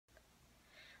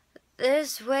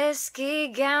This whiskey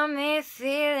got me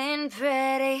feeling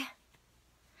pretty,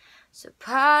 so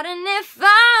pardon if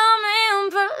I'm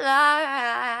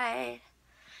impolite.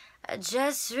 I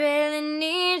just really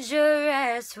need your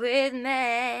rest with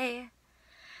me.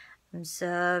 I'm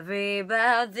sorry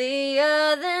about the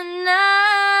other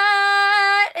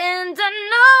night, and I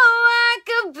know I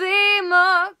could be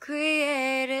more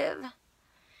creative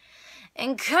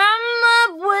and come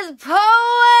up with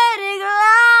poetic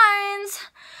lines,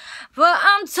 but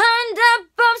I'm turned up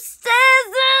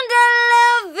upstairs and I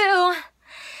love you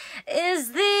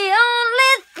is the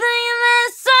only thing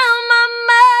that's on my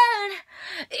mind.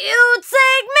 You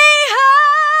take me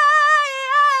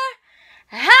higher,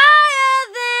 higher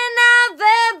than I've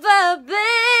ever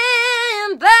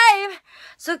been, babe.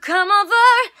 So come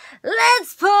over,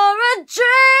 let's pour a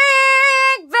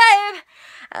drink, babe.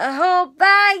 I hope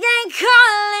I ain't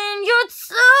calling you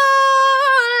too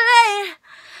late.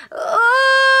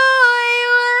 Ooh,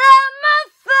 you light my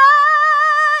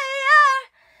fire.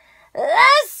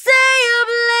 Let's stay up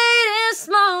late and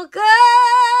smoke a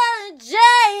J.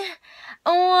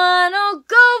 I wanna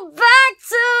go back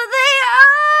to the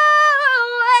old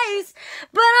ways,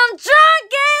 but I'm drunk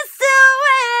and still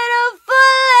with a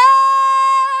full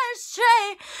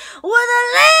ashtray with a